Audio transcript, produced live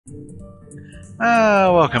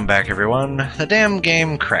Welcome back, everyone. The damn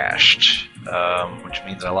game crashed, which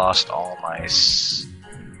means I lost all my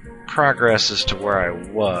progress as to where I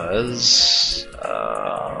was.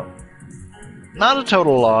 Not a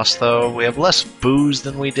total loss, though. We have less booze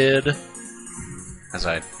than we did, as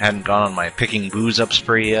I hadn't gone on my picking booze up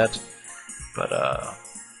spree yet. But,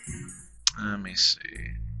 let me see.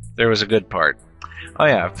 There was a good part. Oh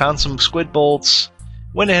yeah, I found some squid bolts,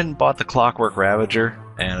 went ahead and bought the Clockwork Ravager,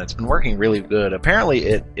 and it's been working really good. Apparently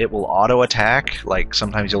it will auto-attack, like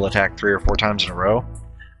sometimes you'll attack 3 or 4 times in a row,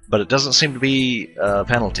 but it doesn't seem to be a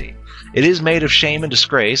penalty. It is made of shame and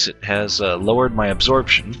disgrace. It has lowered my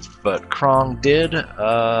absorption, but Krong did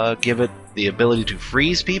give it the ability to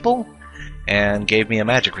freeze people, and gave me a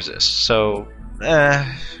magic resist. So,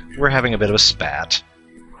 we're having a bit of a spat.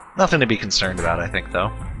 Nothing to be concerned about, I think,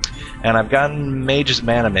 though. And I've gotten Mage's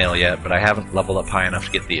Mana Mail yet, but I haven't leveled up high enough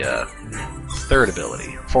to get the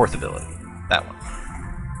fourth ability. That one.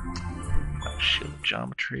 Shield of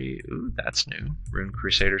Geometry. Ooh, that's new. Rune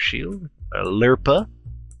Crusader Shield. A Lirpa.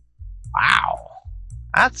 Wow.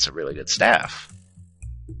 That's a really good staff.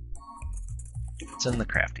 It's in the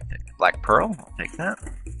crafting thing. Black Pearl. I'll take that.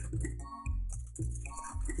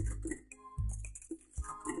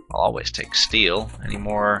 I'll always take steel. Any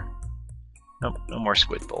more? Nope, no more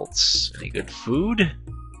squid bolts. Any good food?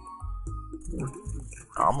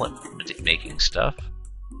 Omelet making stuff.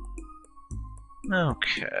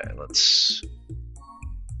 Okay, let's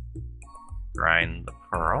grind the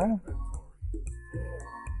pearl.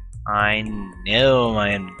 I know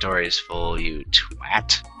my inventory is full, you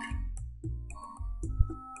twat.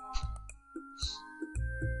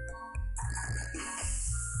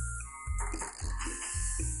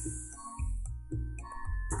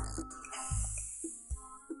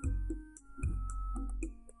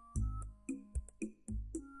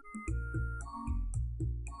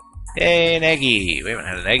 Hey, an eggy! We haven't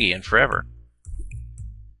had an eggy in forever.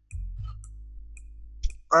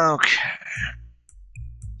 Okay.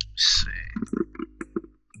 Let's see.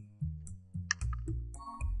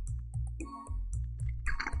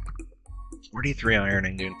 $43 iron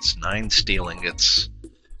ingots, 9 steel ingots.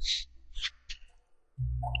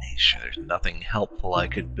 Make sure there's nothing helpful I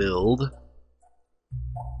could build.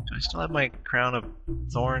 Do I still have my crown of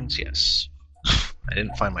thorns? Yes. I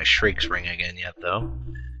didn't find my Shriek's ring again yet, though.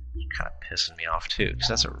 Kind of pissing me off too, because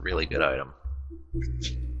that's a really good item.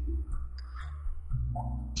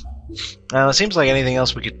 Now, it seems like anything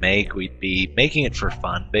else we could make, we'd be making it for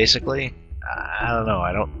fun, basically. I don't know.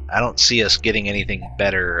 I don't see us getting anything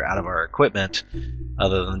better out of our equipment,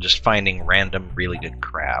 other than just finding random, really good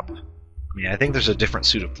crap. I mean, I think there's a different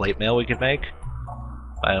suit of plate mail we could make,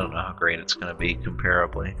 but I don't know how great it's going to be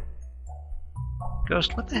comparably.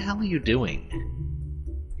 Ghost, what the hell are you doing?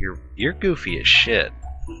 You're goofy as shit.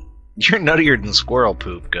 You're nuttier than squirrel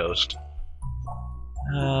poop, Ghost.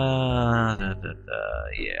 Yeah, nothing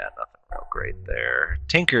real great there.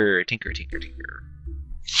 Tinker.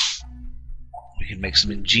 We can make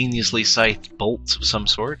some ingeniously scythed bolts of some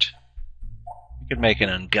sort. We could make an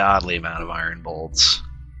ungodly amount of iron bolts.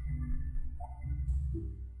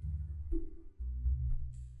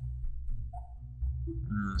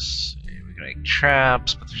 Let's see, we can make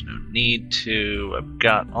traps, but there's no need to. I've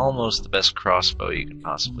got almost the best crossbow you can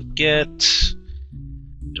possibly get.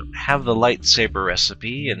 Don't have the lightsaber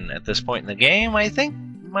recipe, and at this point in the game, I think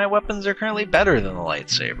my weapons are currently better than the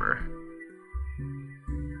lightsaber.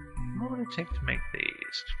 What would it take to make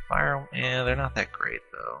these? Fire? Yeah, they're not that great,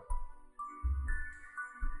 though.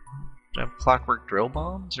 Do I have clockwork drill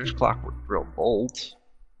bombs? There's clockwork drill bolt.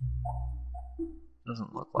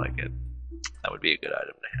 Doesn't look like it. That would be a good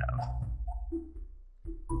item to have.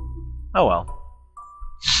 Oh well.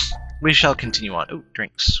 We shall continue on. Ooh,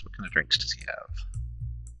 drinks. What kind of drinks does he have?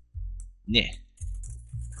 Nah.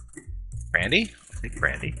 Brandy? I'll take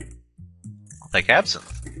brandy. I'll take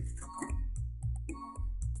absinthe.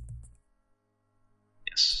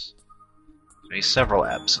 Yes. There's several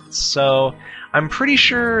absinthes. So, I'm pretty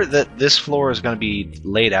sure that this floor is going to be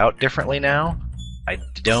laid out differently now. I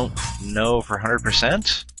don't know for 100%.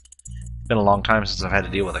 It's been a long time since I've had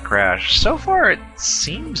to deal with a crash. So far, it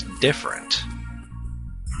seems different.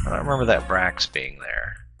 I don't remember that Brax being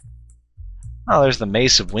there. Oh, there's the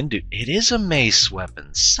Mace of Windu. It is a mace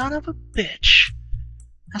weapon. Son of a bitch.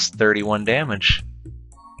 That's 31 damage.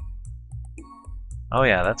 Oh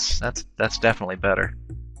yeah, that's definitely better.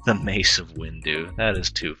 The Mace of Windu. That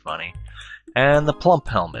is too funny. And the Plump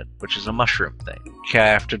Helmet, which is a mushroom thing,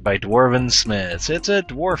 crafted by Dwarven Smiths. It's a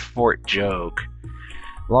dwarf fort joke.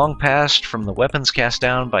 Long past from the weapons cast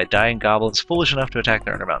down by dying goblins foolish enough to attack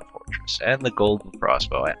the Undermountain Fortress. And the golden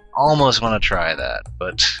crossbow. I almost want to try that,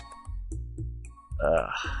 but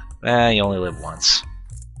You only live once.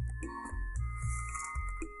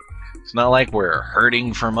 It's not like we're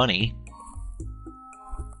hurting for money.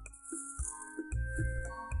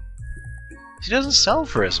 He doesn't sell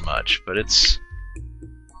for as much, but it's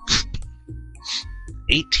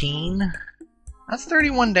 18. That's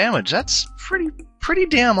 31 damage. That's pretty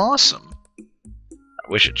damn awesome. I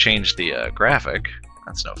wish it changed the graphic.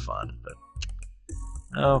 That's no fun. But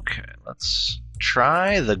okay, let's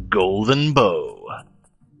try the golden bow.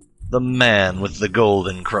 The man with the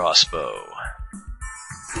golden crossbow.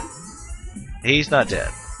 He's not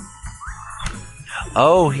dead.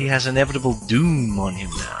 Oh, he has inevitable doom on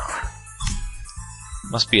him now.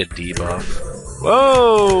 Must be a debuff.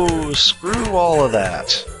 Whoa! Screw all of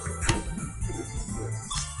that.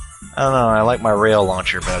 I don't know, I like my rail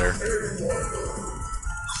launcher better.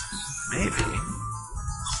 Maybe.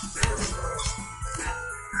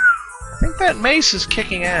 I think that mace is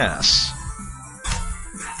kicking ass.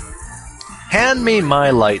 Hand me my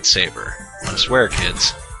lightsaber. I swear,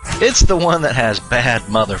 kids. It's the one that has bad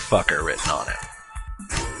motherfucker written on it.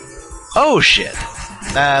 Oh shit.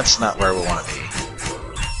 That's not where we want to be.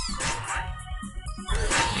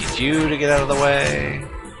 Need you to get out of the way.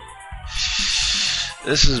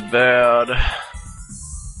 This is bad.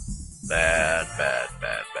 Bad, bad,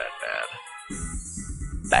 bad, bad, bad.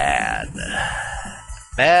 Bad.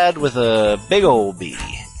 Bad with a big ol' B.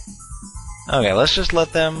 Okay, let's just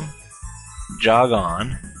let them jog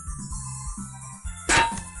on.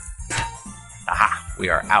 Aha! We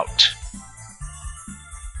are out.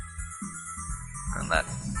 And that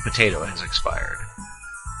potato has expired.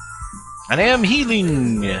 And I am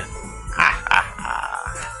healing! Ha ha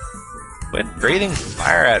ha! Quit breathing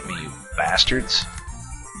fire at me, you bastards.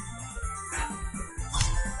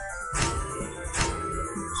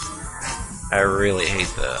 I really hate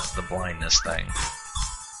the blindness thing.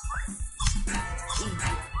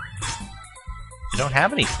 I don't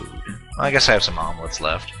have any food. Well, I guess I have some omelets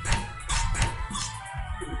left.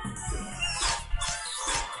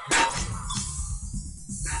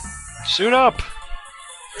 Suit up!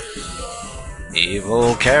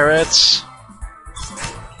 Evil carrots!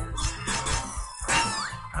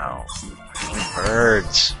 Ow.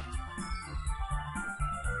 Birds.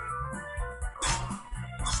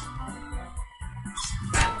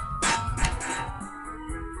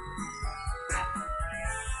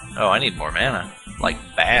 Oh, I need more mana. Like,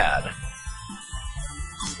 bad.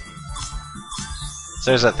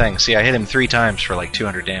 So there's that thing. See, I hit him 3 times for like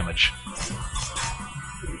 200 damage.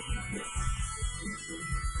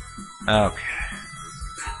 Okay.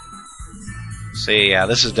 See, yeah,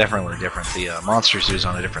 this is definitely different. The monster zoo's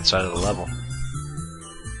on a different side of the level.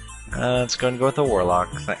 Let's go and go with the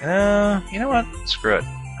Warlock. You know what? Screw it.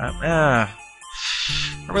 I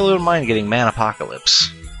really wouldn't mind getting Man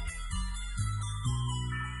Apocalypse.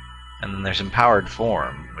 And then there's Empowered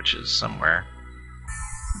Form, which is somewhere.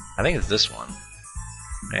 I think it's this one.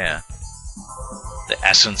 Yeah. The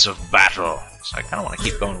Essence of Battle. So I kind of want to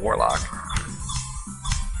keep going Warlock.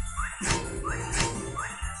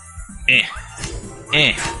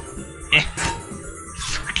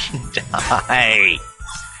 Freaking die!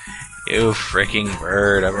 You freaking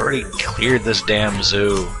bird. I've already cleared this damn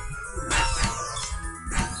zoo.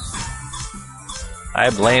 I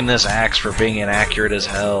blame this axe for being inaccurate as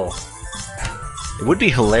hell. It would be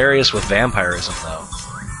hilarious with vampirism, though.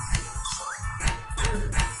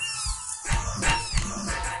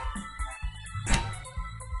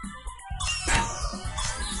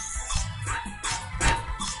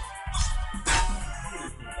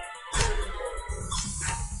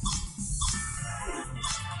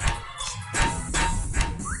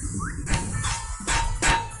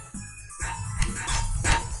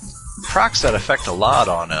 Procs that affect a lot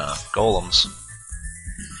on golems.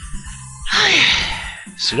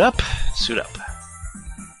 Suit up, suit up.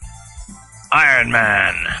 Iron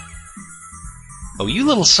Man! Oh, you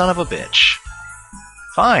little son of a bitch.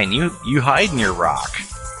 Fine, you hide in your rock.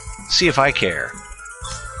 See if I care.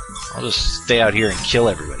 I'll just stay out here and kill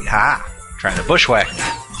everybody. Ha! Trying to bushwhack me.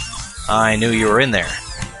 I knew you were in there.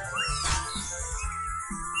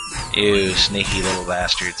 You sneaky little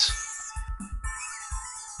bastards.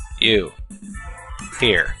 You.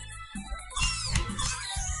 Here.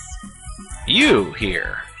 You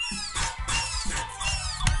here.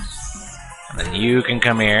 And then you can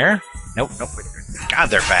come here. Nope, nope.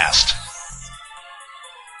 God, they're fast.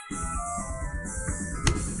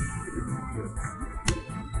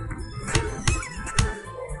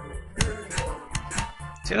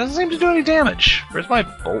 See, it doesn't seem to do any damage. Where's my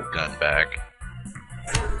bolt gun back?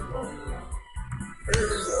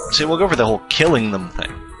 See, we'll go for the whole killing them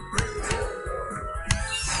thing.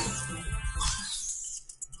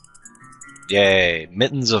 Yay!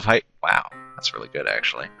 Mittens of height. Wow, that's really good,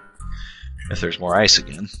 actually. If there's more ice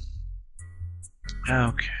again.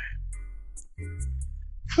 Okay.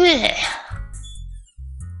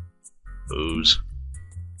 Booze.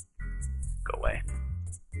 Go away.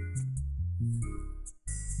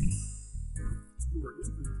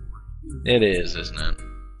 It is, isn't it?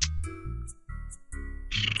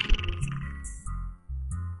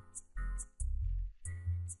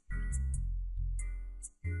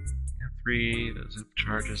 Three, the zip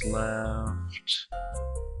charges left.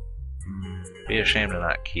 Be ashamed to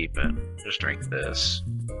not keep it. Just drink this.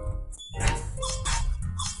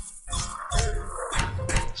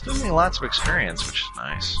 Still getting lots of experience, which is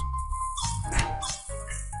nice.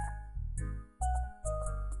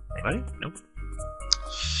 Anybody? Nope.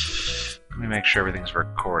 Let me make sure everything's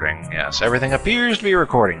recording. Yes, everything appears to be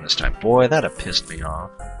recording this time. Boy, that'd have pissed me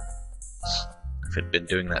off. If it'd been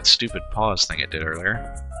doing that stupid pause thing it did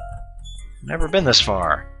earlier. Never been this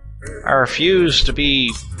far. I refuse to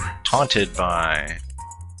be taunted by...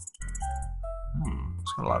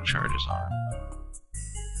 It's got a lot of charges on it.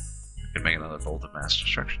 I could make another bolt of mass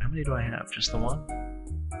destruction. How many do I have? Just the one?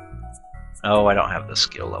 Oh, I don't have the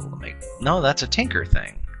skill level to make... No, that's a tinker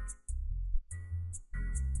thing.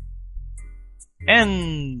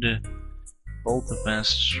 And... Bolt of mass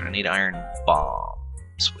destruction. I need iron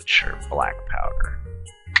bombs, which are black powder.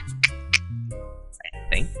 I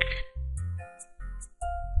think...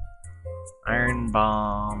 Iron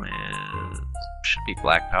bomb should be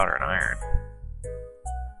black powder and iron.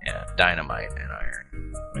 Yeah, dynamite and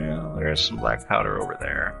iron. Well, there's some black powder over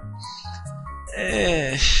there.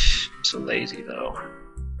 I'm so lazy though.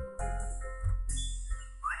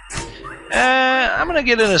 I'm gonna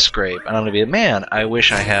get in a scrape, and I'm gonna be man. I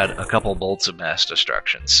wish I had a couple bolts of mass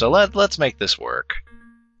destruction. So let's make this work.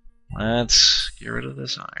 Let's get rid of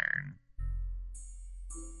this iron.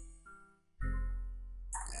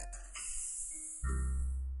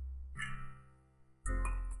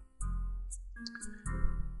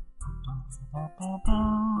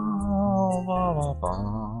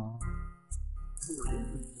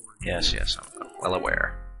 Yes, I'm well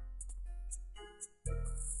aware.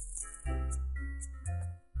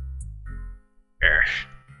 There.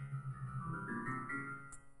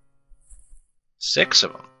 6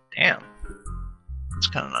 of them. Damn. That's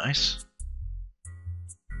kind of nice.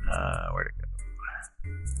 Where'd it go?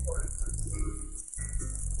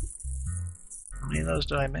 How many of those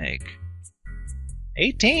did I make?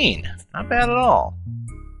 18! Not bad at all.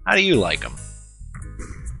 How do you like them?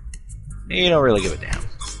 You don't really give a damn.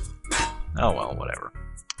 Oh well, whatever.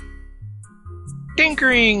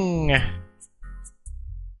 Tinkering!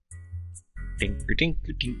 Tinker,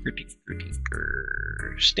 tinker, tinker, tinker,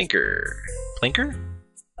 tinker. Stinker. Plinker?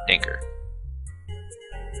 Tinker.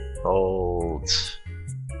 Hold.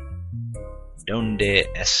 Donde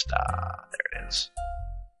está? There it is.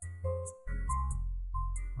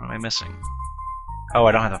 What am I missing? Oh,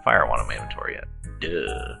 I don't have the fire one in my inventory yet.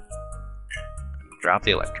 Duh. Drop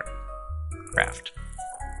the electrum. Craft.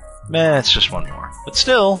 Meh, it's just one more. But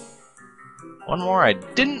still, one more I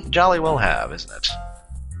didn't jolly well have, isn't it?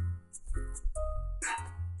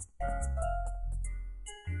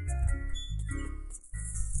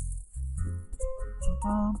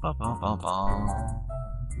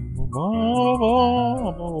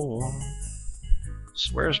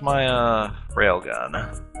 So where's my railgun?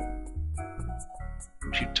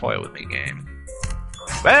 Don't you toy with me, game.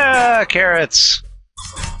 Ah, carrots!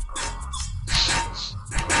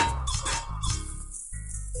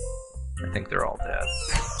 I think they're all dead.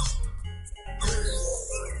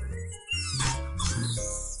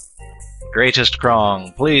 Greatest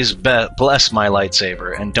Krong, please bless my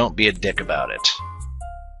lightsaber and don't be a dick about it.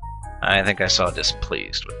 I think I saw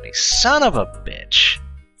displeased with me. Son of a bitch!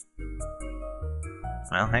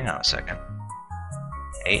 Well, hang on a second.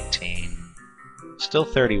 18. Still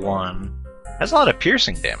 31. Has a lot of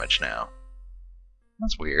piercing damage now.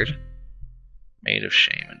 That's weird. Made of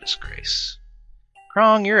shame and disgrace.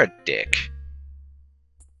 Krong, you're a dick.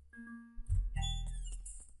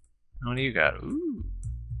 What do you got? Ooh.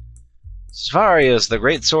 Svaria's the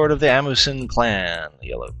great sword of the Amusin clan. The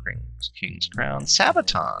Yellow King's crown.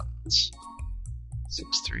 Sabatons.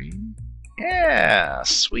 6-3. Yeah,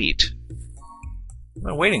 sweet. I've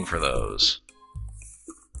been waiting for those.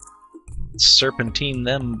 Serpentine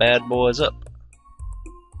them bad boys up.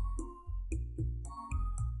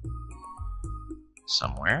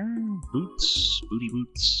 Somewhere. Boots. Booty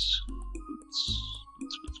boots. Boots.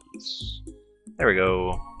 Boots, boots, boots. There we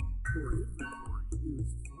go.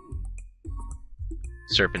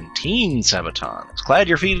 Serpentine Sabatons. Clad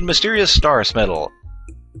your feet in mysterious star metal.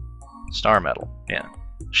 Star metal, yeah.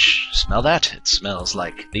 Shh, smell that? It smells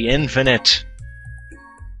like the infinite.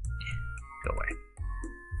 Go away.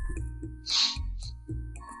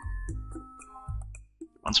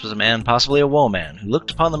 Once was a man, possibly a woe man, who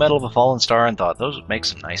looked upon the metal of a fallen star and thought those would make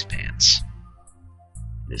some nice pants.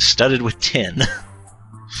 It is studded with tin.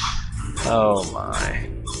 Oh my.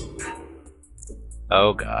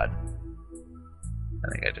 Oh god. I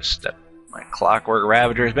think I just stepped. My clockwork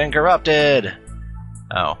Ravager has been corrupted!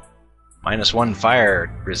 Oh. -1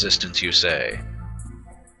 fire resistance, you say?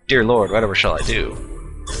 Dear Lord, whatever shall I do?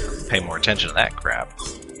 Pay more attention to that crap.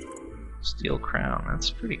 Steel crown,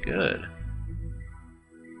 that's pretty good.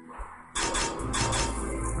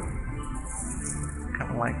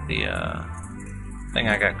 Kinda like the thing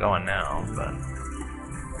I got going now, but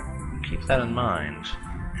keep that in mind.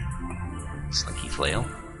 Slinky flail.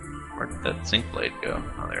 Where'd that zinc blade go?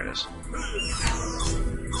 Oh, there it is.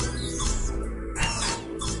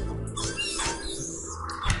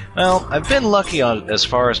 Well, I've been lucky on as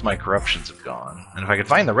far as my corruptions have gone, and if I could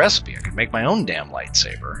find the recipe, I could make my own damn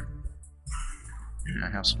lightsaber. Yeah, I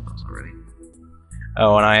have some of those already.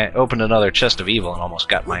 Oh, and I opened another chest of evil and almost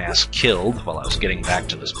got my ass killed while I was getting back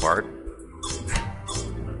to this part.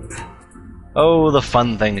 Oh, the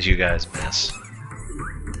fun things you guys miss.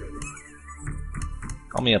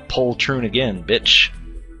 Call me a poltroon again, bitch.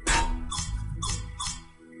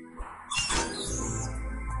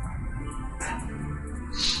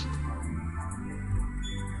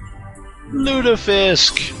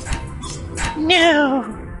 Lutefisk!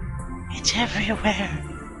 No! It's everywhere.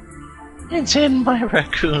 It's in my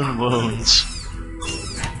raccoon wounds.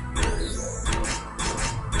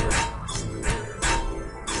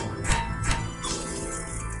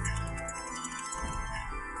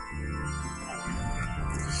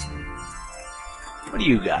 What do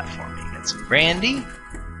you got for me? Got some brandy?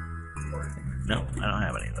 No, I don't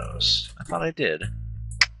have any of those. I thought I did. I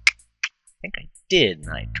think I did, and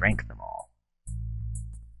I drank them all.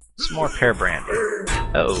 Some more pear brandy.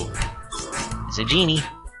 Uh-oh. It's a genie.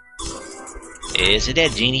 It's a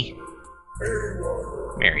dead genie.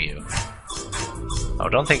 Marry you. Oh,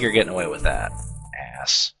 don't think you're getting away with that,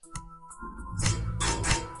 ass.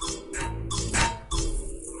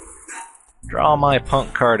 Draw my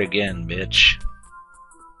punk card again, bitch.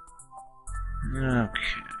 Okay.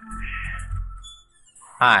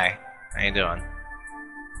 Hi. How you doing?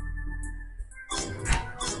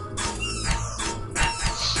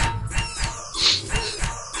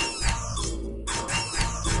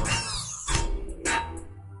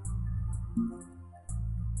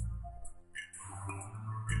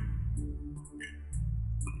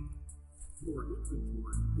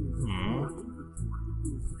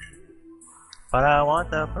 But I want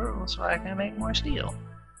the pearl so I can make more steel.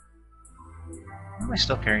 Why am I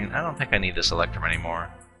still carrying? I don't think I need this electrum anymore.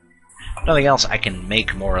 Nothing else, I can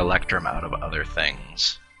make more electrum out of other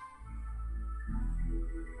things.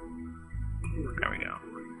 There we go.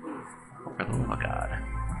 For the love of God.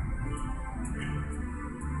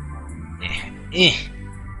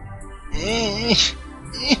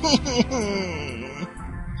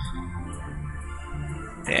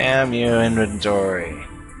 Damn you, inventory.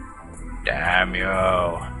 Damn you.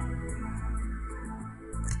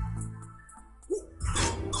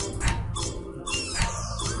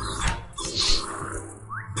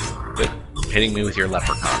 Quit hitting me with your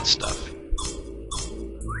leprechaun stuff.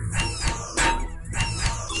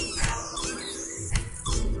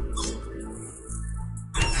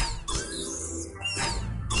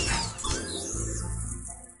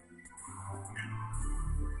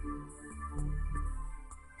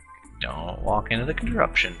 Don't walk into the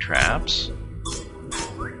corruption traps.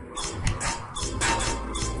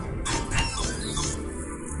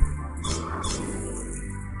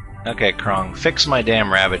 Okay, Krong, fix my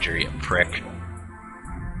damn Ravager, you prick.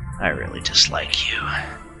 I really dislike you.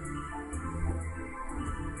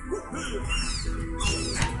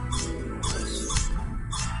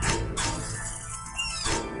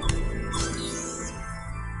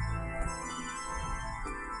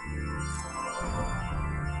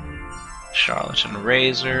 Charlatan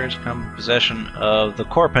Razors come in possession of the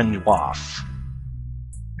Corpin Waff.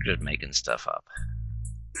 They're just making stuff up.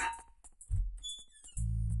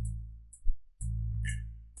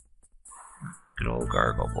 Good old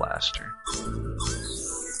Gargle Blaster.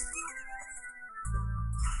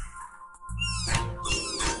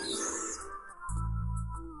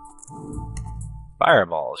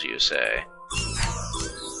 Fireballs, you say?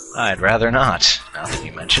 I'd rather not, now that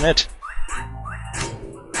you mention it.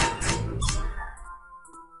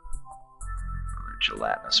 Another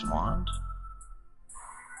gelatinous wand.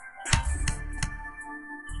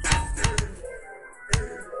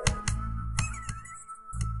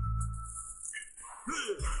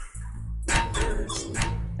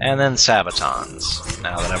 And then Sabatons,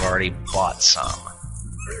 now that I've already bought some.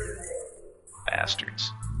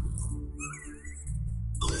 Bastards.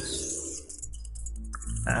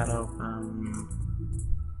 That open.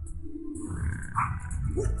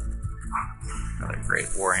 Another great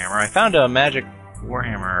Warhammer. I found a magic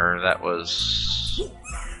Warhammer that was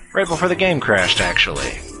right before the game crashed, actually.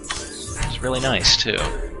 It's really nice, too.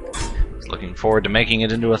 I was looking forward to making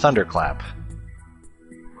it into a thunderclap.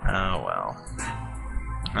 Oh, well.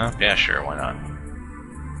 Oh, yeah, sure, why not?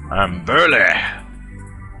 I'm Burly!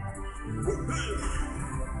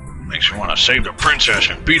 Makes you want to save the princess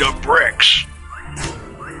and beat up bricks!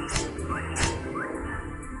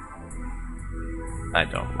 I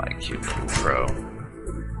don't like you, little crow.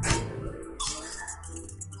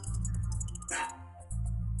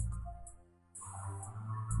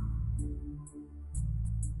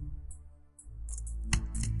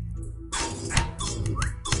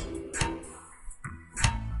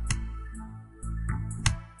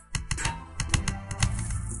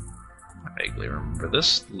 I vaguely remember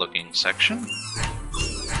this looking section.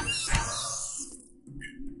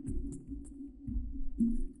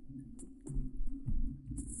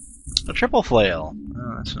 A triple flail.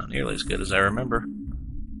 Oh, that's not nearly as good as I remember.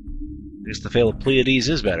 At least the flail of Pleiades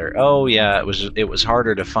is better. Oh yeah, it was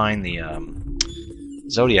harder to find the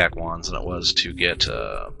Zodiac wands than it was to get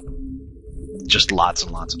just lots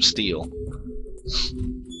and lots of steel.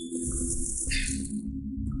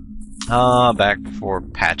 Back before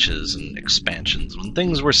patches and expansions, when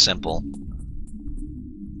things were simple.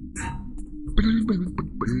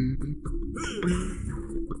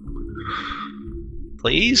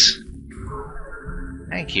 Please?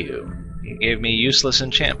 Thank you. You gave me useless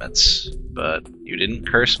enchantments, but you didn't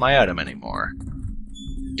curse my item anymore.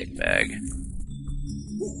 Dickbag.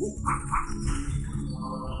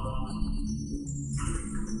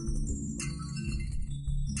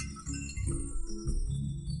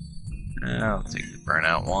 I'll take the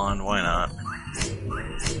burnout wand, why not?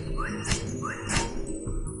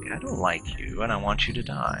 I don't like you, and I want you to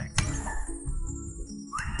die.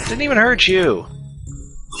 I didn't even hurt you!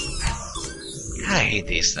 God, I hate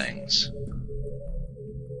these things.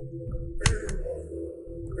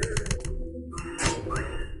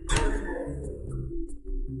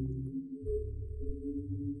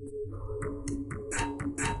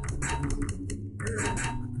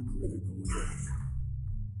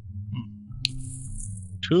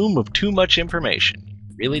 Tomb of too much information.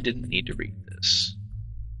 You really didn't need to read this.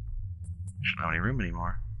 I don't have any room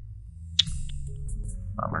anymore.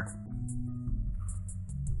 Bummer.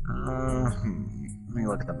 Let me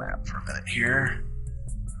look at the map for a minute here.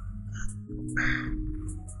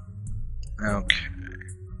 Okay.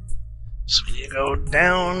 So we need to go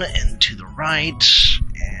down and to the right,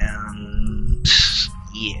 and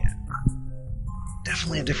yeah.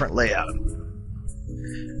 Definitely a different layout.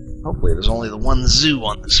 Hopefully there's only the one zoo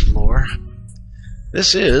on this floor.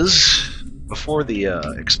 This is before the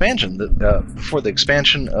expansion. Before the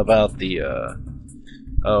expansion about the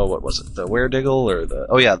oh, what was it? The Were-Diggle, or the...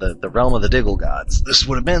 Oh yeah, the Realm of the Diggle Gods. This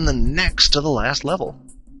would have been the next to the last level.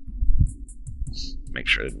 Make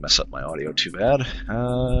sure I didn't mess up my audio too bad.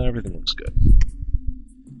 Everything looks good.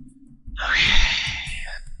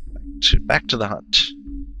 Okay. Back to the hunt.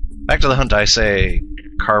 Back to the hunt, I say,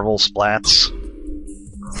 Carvel Splats.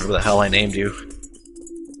 Whatever the hell I named you.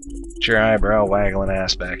 Get your eyebrow waggling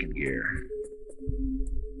ass back in gear.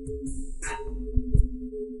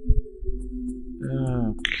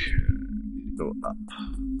 Okay, go up.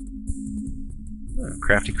 Oh,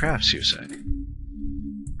 crafty crafts, you say?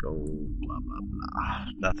 Go blah blah blah.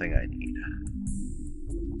 Nothing I need.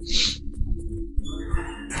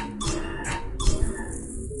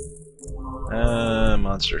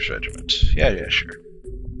 Monstrous Regiment. Yeah, sure.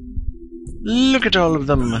 Look at all of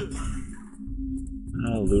them!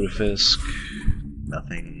 Lutefisk.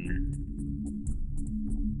 Nothing.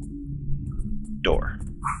 Door.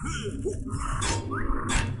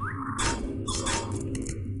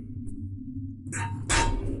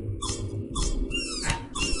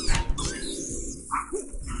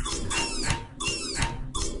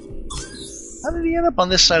 How did he end up on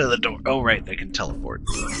this side of the door? Oh, right, they can teleport.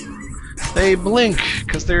 They blink,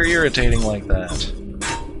 because they're irritating like that.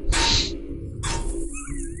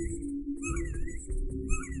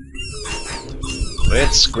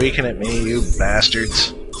 Quit squeaking at me, you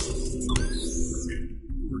bastards. May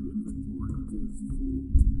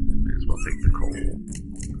as well take the coal.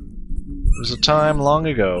 There was a time long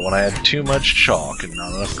ago when I had too much chalk and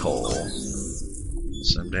not enough coal.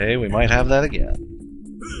 Someday we might have that again.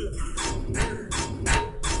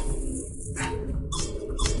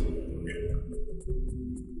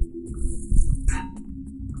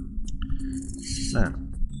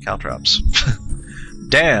 Caltrops.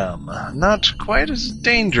 Damn, not quite as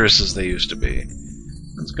dangerous as they used to be.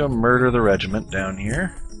 Let's go murder the regiment down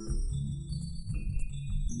here.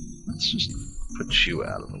 Let's just put you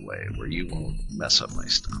out of the way where you won't mess up my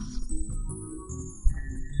stuff.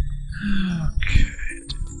 Okay,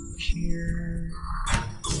 here.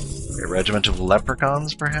 A regiment of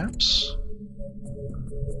leprechauns, perhaps?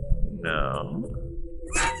 No.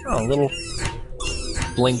 Oh, little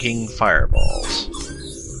blinking fireballs.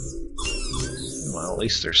 Well, at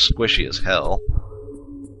least they're squishy as hell.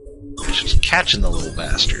 Just catching the little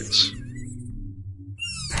bastards.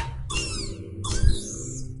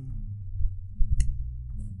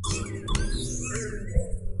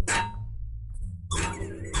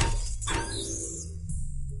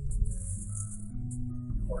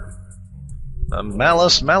 The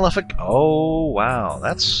Malus Malefic. Oh, wow.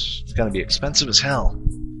 That's going to be expensive as hell.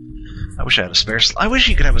 I wish I had a spare slot. I wish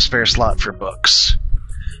you could have a spare slot for books.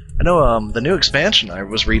 I know the new expansion I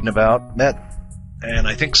was reading about, and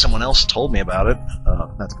I think someone else told me about it.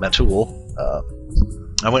 That's Matul.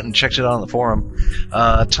 I went and checked it out on the forum.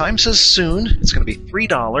 Time says soon. It's going to be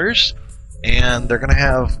 $3, and they're going to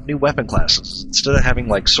have new weapon classes. Instead of having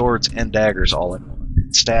like swords and daggers all in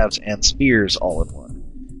one, stabs and spears all in one.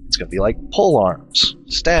 It's going to be like pole arms,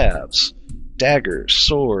 stabs, daggers,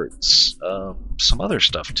 swords, some other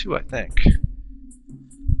stuff too, I think.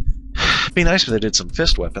 It'd be nice if they did some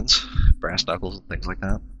fist weapons, brass knuckles and things like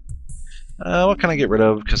that. What can I get rid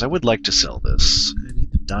of? Because I would like to sell this. I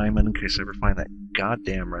need the diamond in case I ever find that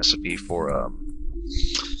goddamn recipe for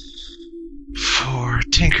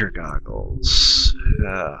tinker goggles.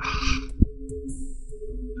 No,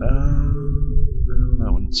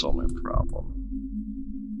 that wouldn't solve my problem.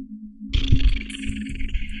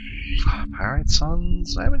 Pyrite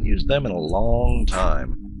Suns? I haven't used them in a long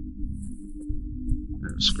time. No,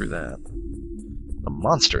 screw that. The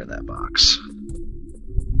monster in that box.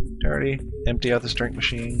 Already empty out this drink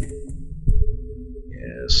machine.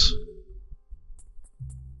 Yes.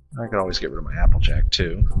 I could always get rid of my Applejack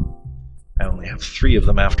too. I only have 3 of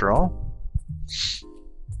them after all.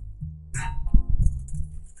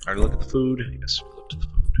 Already look at the food? Yes, we looked at the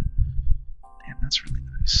food. Damn, that's really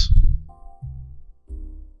nice.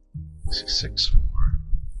 6, 4.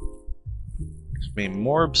 Gives me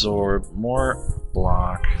more absorb, more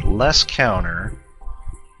block, less counter,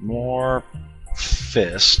 more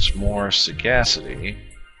fist, more sagacity,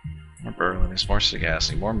 more burliness, more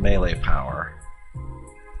sagacity, more melee power.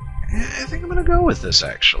 I think I'm gonna go with this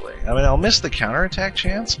actually. I mean, I'll miss the counterattack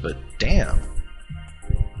chance, but damn.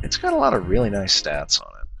 It's got a lot of really nice stats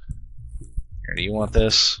on it. Here, do you want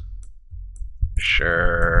this?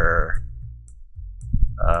 Sure.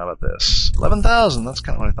 How about this? 11,000, that's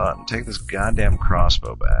kind of what I thought. And take this goddamn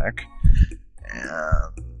crossbow back.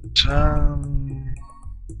 And,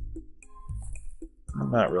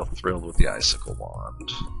 I'm not real thrilled with the icicle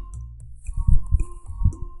wand.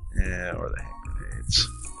 Yeah, or the hand grenades.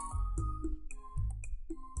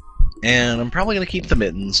 And I'm probably going to keep the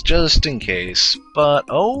mittens, just in case. But,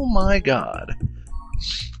 oh my god.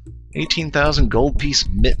 18,000 gold piece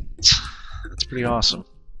mittens. That's pretty awesome.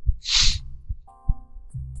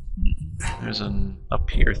 There's an up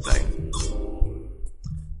here thing.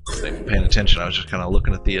 I wasn't even paying attention, I was just kind of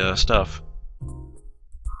looking at the stuff.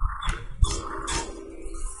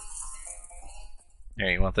 Here,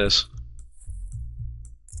 you want this?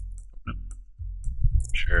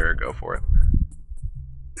 Sure, go for it.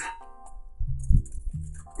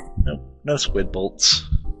 Nope, no squid bolts.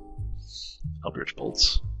 Eldritch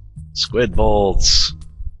bolts. Squid bolts!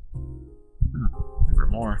 Oh, never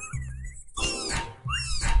more.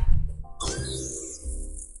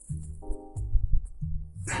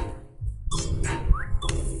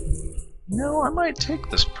 No, I might take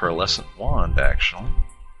this pearlescent wand, actually.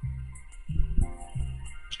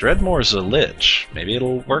 Dredmor's a lich. Maybe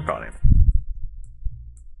it'll work on him.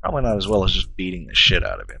 Probably not as well as just beating the shit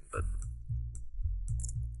out of him, but...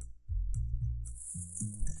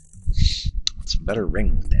 some better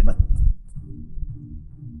rings, damn it.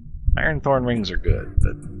 Ironthorn rings are good,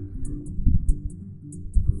 but...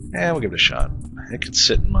 yeah, we'll give it a shot. It could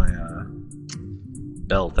sit in my,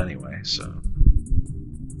 belt anyway, so...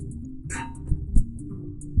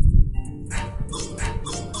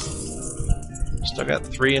 Still got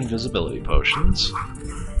 3 invisibility potions.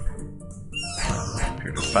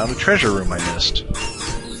 Appear to have found a treasure room I missed.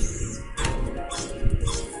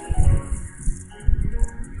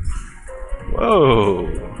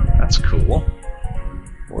 Whoa! That's cool.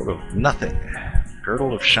 Orb of nothing.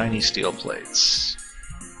 Girdle of shiny steel plates.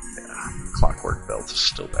 Yeah, clockwork belt is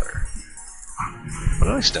still better. What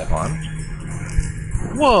did I step on?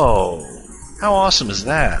 Whoa! How awesome is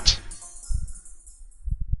that?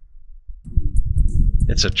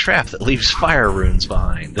 It's a trap that leaves fire runes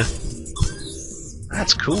behind.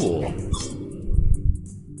 That's cool. I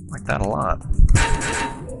like that a lot.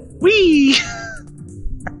 Whee!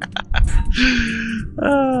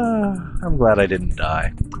 I'm glad I didn't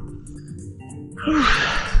die.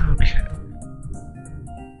 Okay.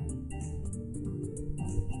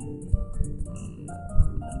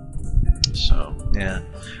 So, yeah.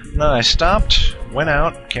 No, I stopped, went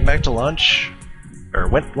out, came back to lunch, or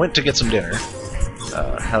went to get some dinner.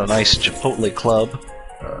 Had a nice Chipotle club,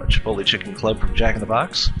 Chipotle chicken club from Jack in the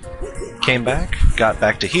Box. Came back, got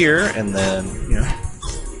back to here, and then,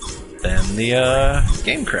 then the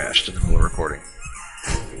game crashed in the middle of recording.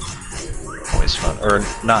 Always fun. Or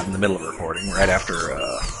not in the middle of recording, right after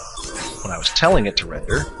when I was telling it to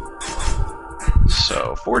render.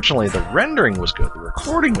 So, fortunately, the rendering was good. The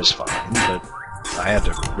recording was fine, but I had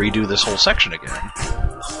to redo this whole section again.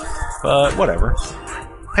 But, whatever.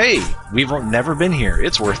 Hey, we've never been here.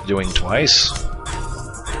 It's worth doing twice.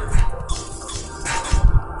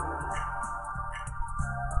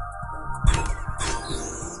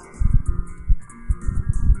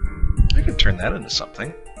 I could turn that into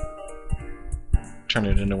something. Turn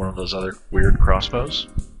it into one of those other weird crossbows.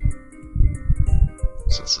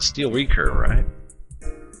 So it's a steel recurve, right?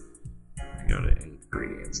 Go to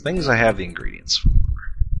ingredients. Things I have the ingredients for.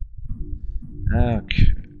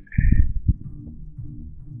 Okay.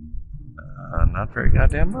 Not very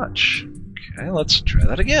goddamn much. Okay, let's try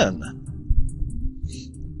that again.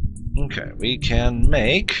 Okay, we can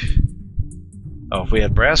make... Oh, if we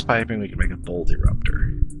had brass piping, we could make a bolt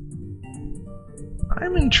eruptor.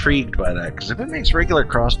 I'm intrigued by that, because if it makes regular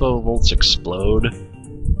crossbow bolts explode,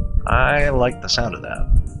 I like the sound of that.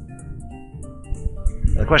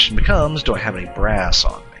 The question becomes, do I have any brass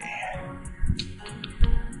on me?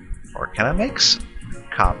 Or can I make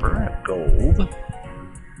copper, gold,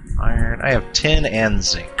 iron? I have tin and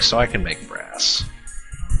zinc, so I can make brass.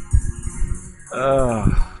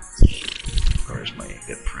 Where's my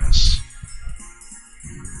ingot press?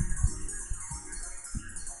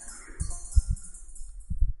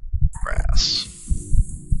 Brass.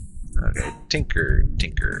 Okay, tinker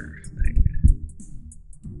thing.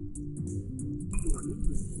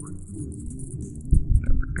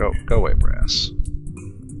 Go away, brass.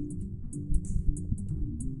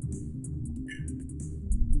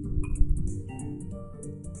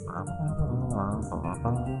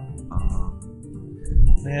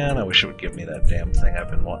 Man, I wish it would give me that damn thing I've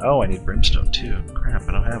been wanting. Oh, I need brimstone too. Crap,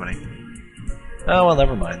 I don't have any. Oh, well,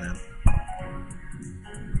 never mind then.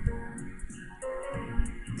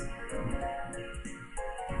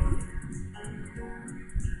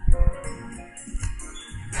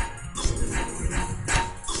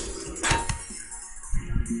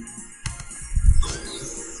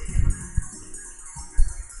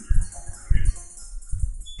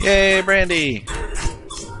 Yay, Brandy!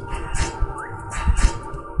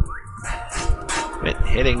 Quit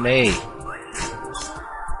hitting me.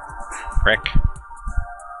 Frick.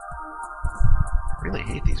 I really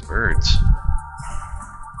hate these birds.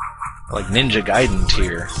 They're like Ninja Gaiden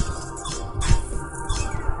tier.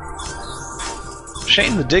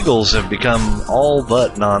 Shame the Diggles have become all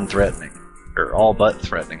but non-threatening. Or all but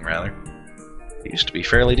threatening, rather. They used to be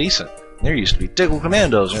fairly decent. There used to be Diggle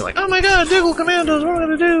Commandos, and you're like, oh my god, Diggle Commandos, what am I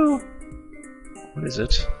gonna do? What is it?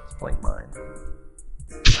 It's Blink Mine.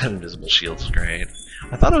 That invisible shield's great.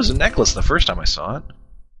 I thought it was a necklace the first time I saw it.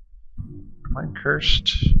 Are mine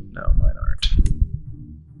cursed? No, mine aren't.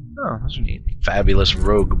 Oh, those are neat. Fabulous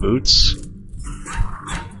rogue boots.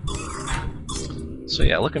 So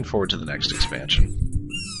yeah, looking forward to the next expansion.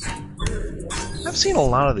 I've seen a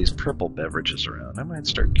lot of these purple beverages around. I might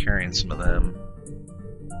start carrying some of them.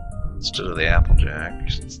 Instead of the Applejack.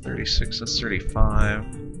 It's 36, that's 35.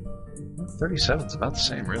 37's about the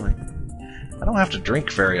same, really. I don't have to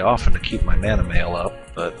drink very often to keep my mana mail up,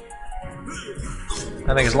 but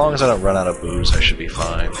I think as long as I don't run out of booze, I should be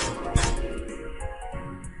fine.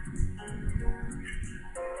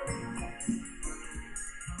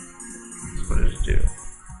 What did it do?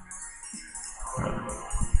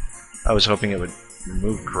 I was hoping it would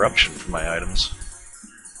remove corruption from my items.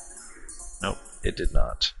 Nope, it did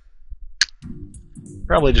not.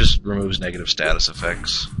 Probably just removes negative status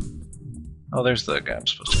effects. Oh, there's the guy I'm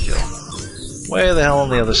supposed to kill. Way the hell on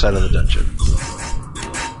the other side of the dungeon.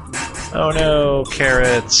 Oh no,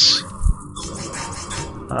 carrots.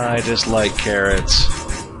 I dislike carrots.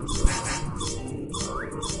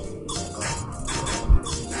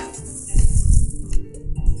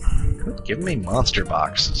 Quit giving me monster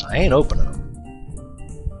boxes. I ain't opening them.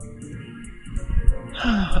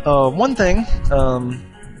 One thing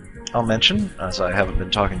I'll mention, as I haven't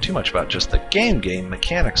been talking too much about just the game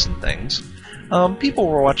mechanics and things, people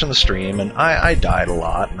were watching the stream, and I died a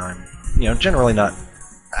lot, and I'm, generally not,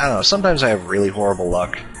 I don't know, sometimes I have really horrible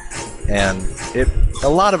luck, and a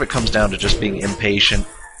lot of it comes down to just being impatient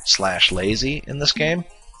 / lazy in this game.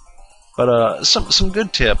 But some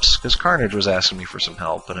good tips, because Carnage was asking me for some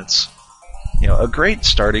help, and it's, a great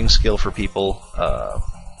starting skill for people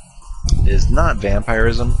is not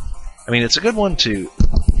vampirism. I mean, it's a good one to,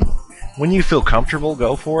 when you feel comfortable,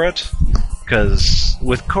 go for it, because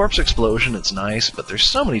with Corpse Explosion it's nice, but there's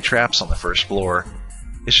so many traps on the first floor,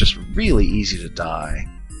 it's just really easy to die,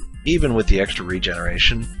 even with the extra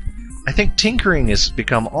regeneration. I think tinkering has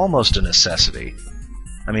become almost a necessity.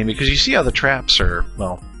 I mean, because you see how the traps are,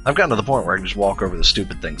 well, I've gotten to the point where I can just walk over the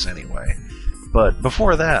stupid things anyway. But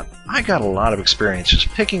before that, I got a lot of experience just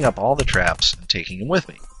picking up all the traps and taking them with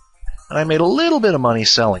me. And I made a little bit of money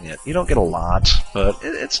selling it. You don't get a lot, but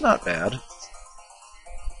it's not bad.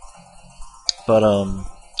 But,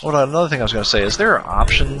 another thing I was going to say is there are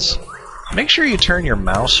options. Make sure you turn your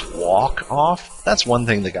mouse walk off. That's one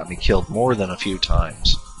thing that got me killed more than a few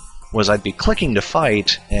times. Was I'd be clicking to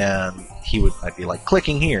fight, and I'd be like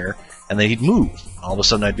clicking here, and then he'd move. All of a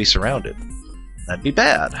sudden I'd be surrounded. That'd be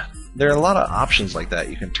bad. There are a lot of options like that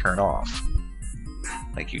you can turn off.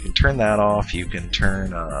 Like, you can turn that off, you can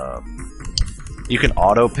turn, you can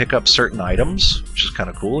auto pick up certain items, which is kind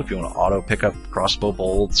of cool if you want to auto pick up crossbow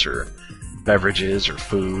bolts, or beverages, or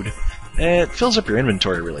food. It fills up your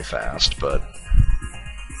inventory really fast, but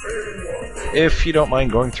if you don't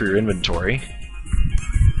mind going through your inventory,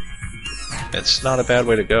 it's not a bad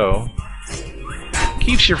way to go.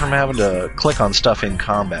 Keeps you from having to click on stuff in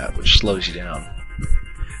combat, which slows you down.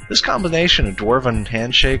 This combination of Dwarven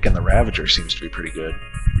Handshake and the Ravagers seems to be pretty good.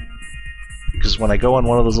 Because when I go on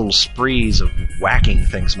one of those little sprees of whacking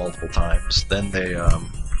things multiple times, then they,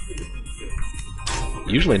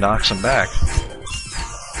 usually knocks them back.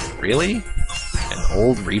 Really? An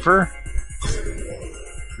old Reaver?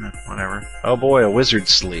 Whatever. Oh boy, a wizard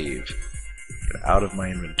sleeve. Get out of my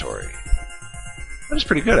inventory. That is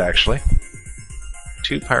pretty good, actually.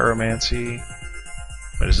 2 pyromancy.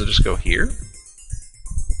 Wait, does it just go here?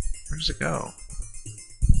 Where does it go?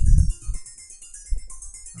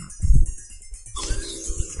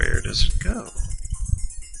 Where does it go?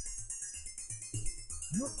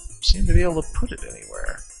 I don't seem to be able to put it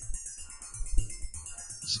anywhere.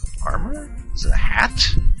 Is it armor? Is it a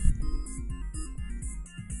hat?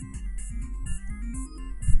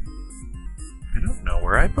 I don't know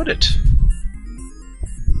where I put it.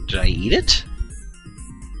 Did I eat it?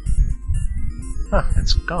 Huh,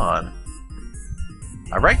 it's gone.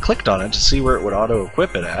 I right-clicked on it to see where it would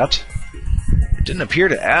auto-equip it at. It didn't appear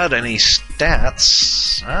to add any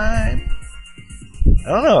stats. I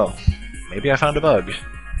don't know. Maybe I found a bug.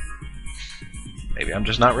 Maybe I'm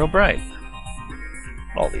just not real bright.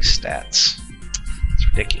 All these stats. It's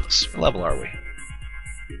ridiculous. What level are we?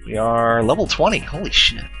 We are level 20. Holy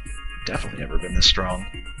shit. Definitely never been this strong.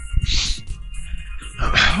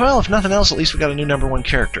 Well, if nothing else, at least we got a new #1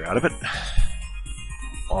 character out of it.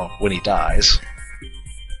 Well, when he dies.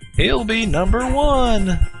 He'll be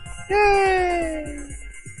 #1! Yay!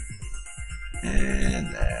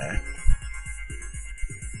 And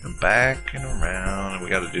come back and around, and we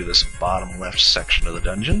gotta do this bottom left section of the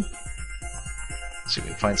dungeon. See if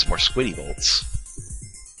we can find some more squiddy bolts.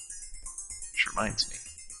 Which reminds me.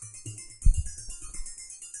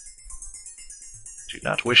 Do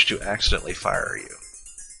not wish to accidentally fire you.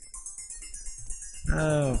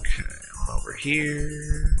 Okay, on over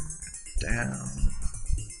here, down.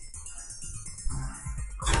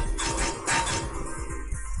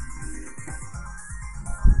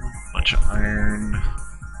 Bunch of iron.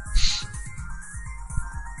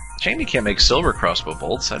 Shame you can't make silver crossbow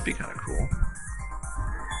bolts, that'd be kind of cool.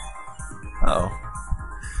 Oh.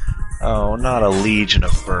 Oh, not a legion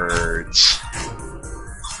of birds.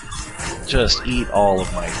 Just eat all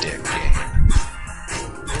of my dick, game.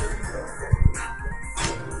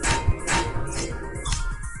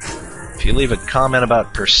 If you leave a comment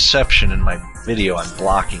about perception in my video, I'm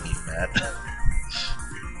blocking you, Matt.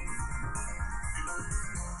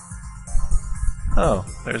 Oh,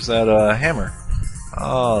 there's that hammer.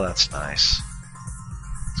 Oh, that's nice.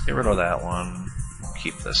 Let's get rid of that one.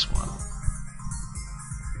 Keep this one.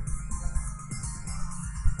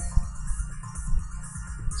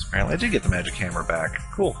 So apparently I did get the magic hammer back.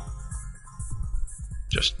 Cool.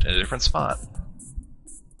 Just in a different spot.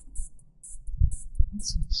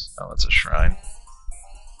 What's this? Oh, it's a shrine.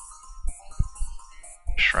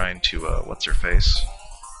 Shrine to, what's-her-face?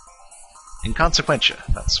 Inconsequentia.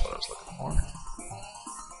 That's what I was looking for.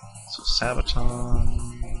 So Sabatons.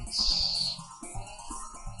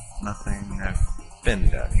 Nothing. I've been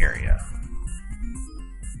down here yet.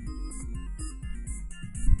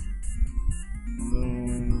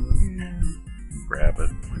 Grab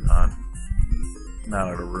it. Why not? Not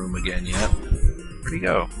out of room again yet. Where'd he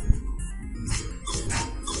go?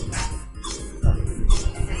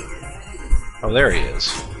 Oh, there he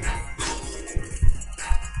is.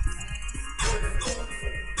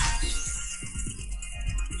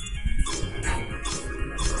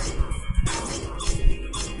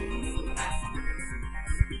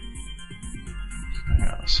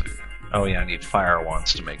 Oh yeah, I need fire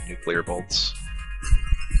wands to make nuclear bolts.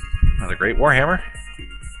 Another great warhammer.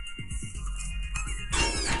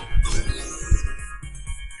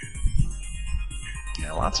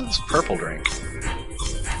 Yeah, lots of this purple drink.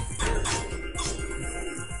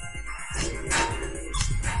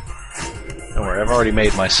 Don't worry, I've already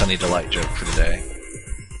made my Sunny Delight joke for the day.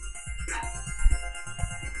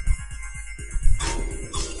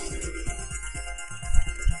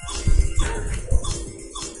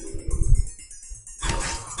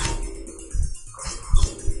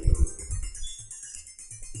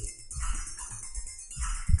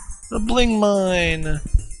 The bling mine! Okay.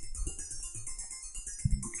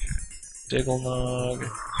 Digglenog.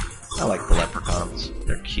 I like the leprechauns.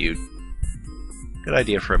 They're cute. Good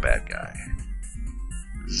idea for a bad guy.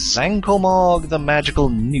 Zankomog the magical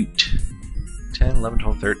newt. 10, 11,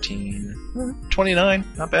 12, 13. 29.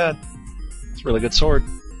 Not bad. It's a really good sword.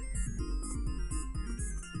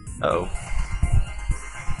 Uh-oh.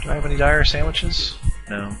 Do I have any dire sandwiches?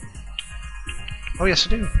 No. Oh, yes,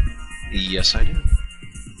 I do. Yes, I do.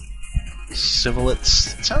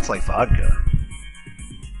 Civilets. It sounds like vodka.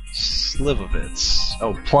 Slivovitz.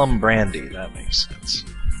 Oh, plum brandy. That makes sense.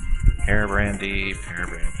 Pear brandy,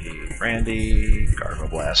 brandy, Gargo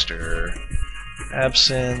Blaster,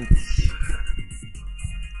 absinthe.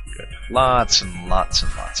 Good. Lots and lots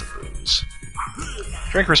and lots of booze.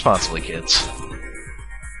 Drink responsibly, kids.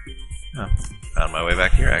 Oh, found my way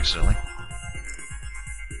back here accidentally.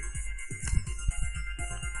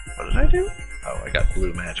 What did I do? Oh, I got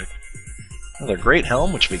blue magic. Another great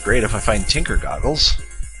helm, which would be great if I find Tinker goggles.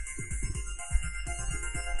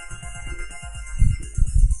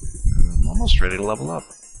 I'm almost ready to level up.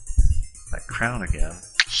 That crown again.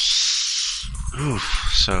 Oof.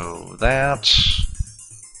 So that,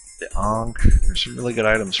 the Ankh. There's some really good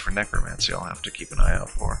items for necromancy I'll have to keep an eye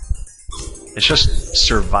out for. It's just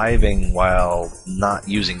surviving while not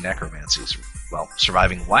using necromancy. Well,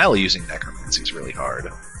 surviving while using necromancy is really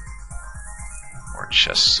hard. More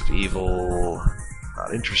chests of evil.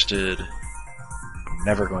 Not interested. I'm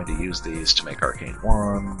never going to use these to make arcane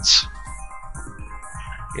wands.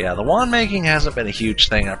 Yeah, the wand making hasn't been a huge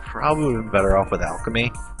thing. I probably would have been better off with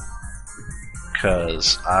alchemy.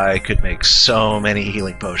 Because I could make so many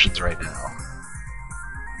healing potions right now.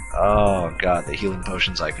 Oh god, the healing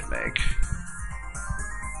potions I could make.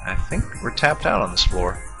 I think we're tapped out on this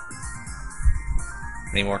floor.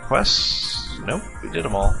 Any more quests? Nope, we did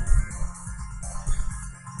them all.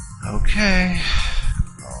 Okay.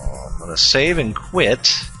 I'm gonna save and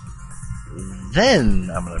quit. Then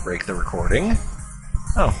I'm gonna break the recording.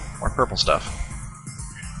 Oh, more purple stuff.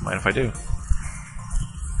 Mind if I do?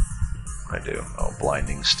 I do. Oh,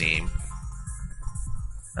 blinding steam.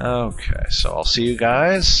 Okay, so I'll see you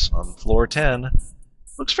guys on floor 10.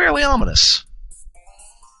 Looks fairly ominous.